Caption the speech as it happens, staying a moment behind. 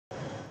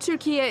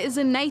Turkiye is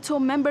a NATO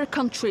member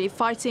country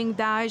fighting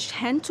Daesh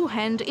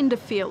hand-to-hand in the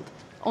field.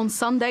 On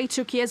Sunday,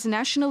 Turkiye's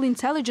national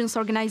intelligence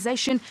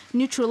organization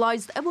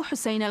neutralized Abu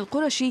Hussein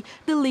al-Qurashi,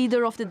 the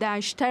leader of the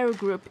Daesh terror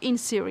group in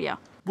Syria.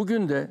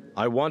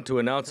 I want to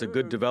announce a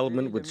good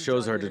development which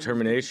shows our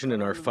determination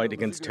in our fight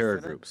against terror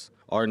groups.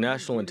 Our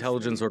national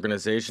intelligence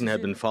organization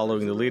had been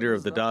following the leader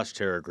of the Daesh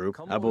terror group,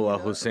 Abu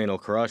Hussein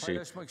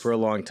al-Qurashi, for a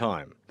long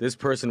time. This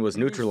person was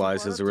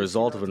neutralized as a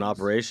result of an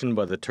operation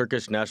by the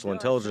Turkish National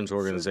Intelligence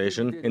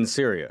Organization in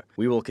Syria.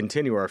 We will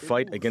continue our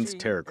fight against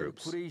terror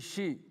groups.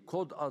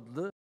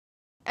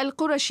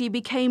 Al-Qurashi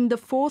became the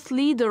fourth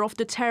leader of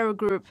the terror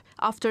group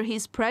after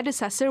his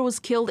predecessor was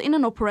killed in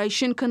an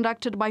operation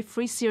conducted by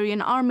Free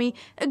Syrian Army,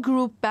 a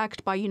group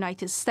backed by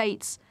United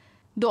States.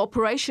 The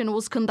operation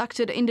was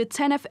conducted in the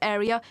Tenef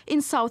area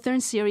in southern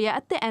Syria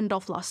at the end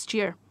of last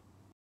year.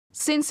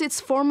 Since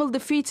its formal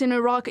defeat in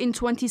Iraq in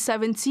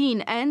 2017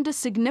 and a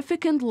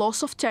significant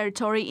loss of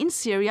territory in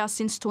Syria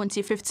since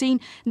 2015,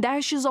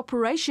 Daesh's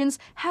operations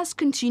has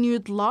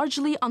continued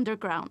largely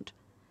underground.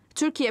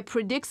 Turkey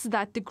predicts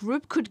that the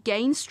group could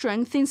gain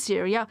strength in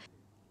Syria.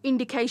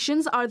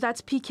 Indications are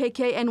that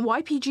PKK and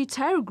YPG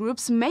terror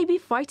groups may be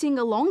fighting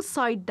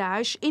alongside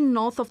Daesh in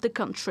north of the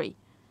country.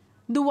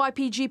 The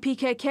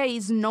YPG-PKK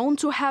is known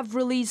to have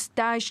released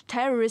Daesh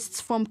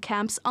terrorists from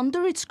camps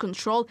under its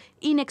control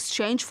in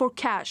exchange for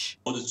cash.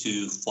 In order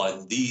to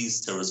fight these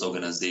terrorist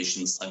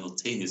organizations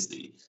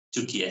simultaneously,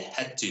 Turkey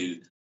had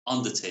to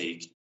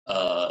undertake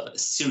a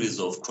series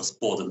of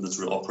cross-border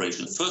military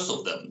operations. First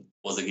of them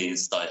was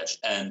against Daesh,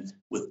 and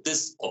with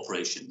this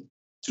operation,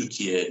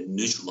 Turkey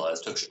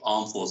neutralized, Turkish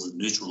armed forces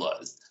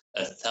neutralized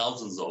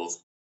thousands of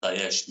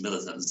Daesh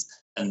militants,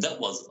 and that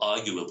was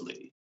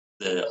arguably,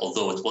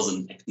 although it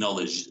wasn't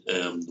acknowledged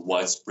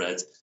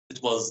widespread, it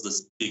was the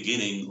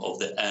beginning of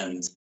the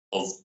end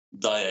of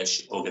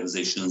Daesh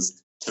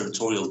organization's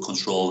territorial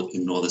control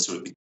in northern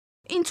Syria.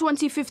 In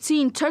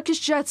 2015,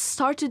 Turkish jets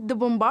started the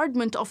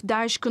bombardment of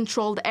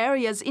Daesh-controlled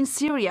areas in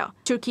Syria.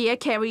 Turkey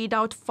carried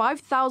out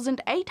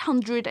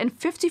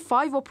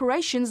 5,855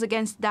 operations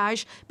against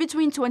Daesh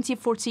between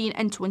 2014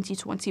 and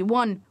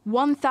 2021.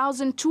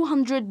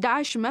 1,200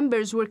 Daesh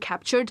members were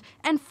captured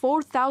and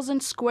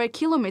 4,000 square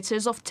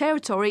kilometers of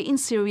territory in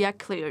Syria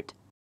cleared.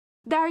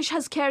 Daesh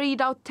has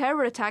carried out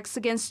terror attacks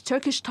against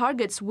Turkish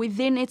targets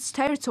within its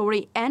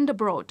territory and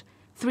abroad.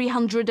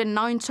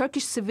 309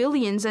 Turkish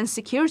civilians and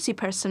security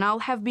personnel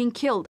have been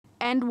killed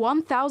and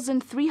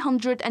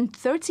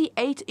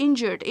 1,338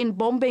 injured in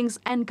bombings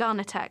and gun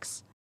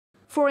attacks.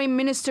 Foreign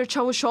Minister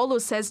Çavuşoğlu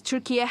says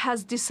Turkey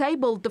has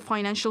disabled the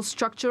financial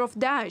structure of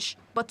Daesh,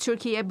 but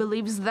Turkey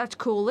believes that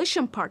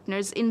coalition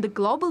partners in the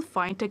global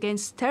fight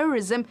against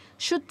terrorism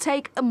should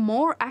take a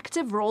more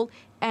active role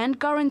and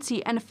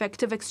guarantee an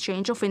effective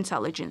exchange of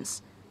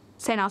intelligence.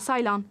 Sena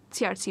Saylan,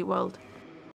 TRT World.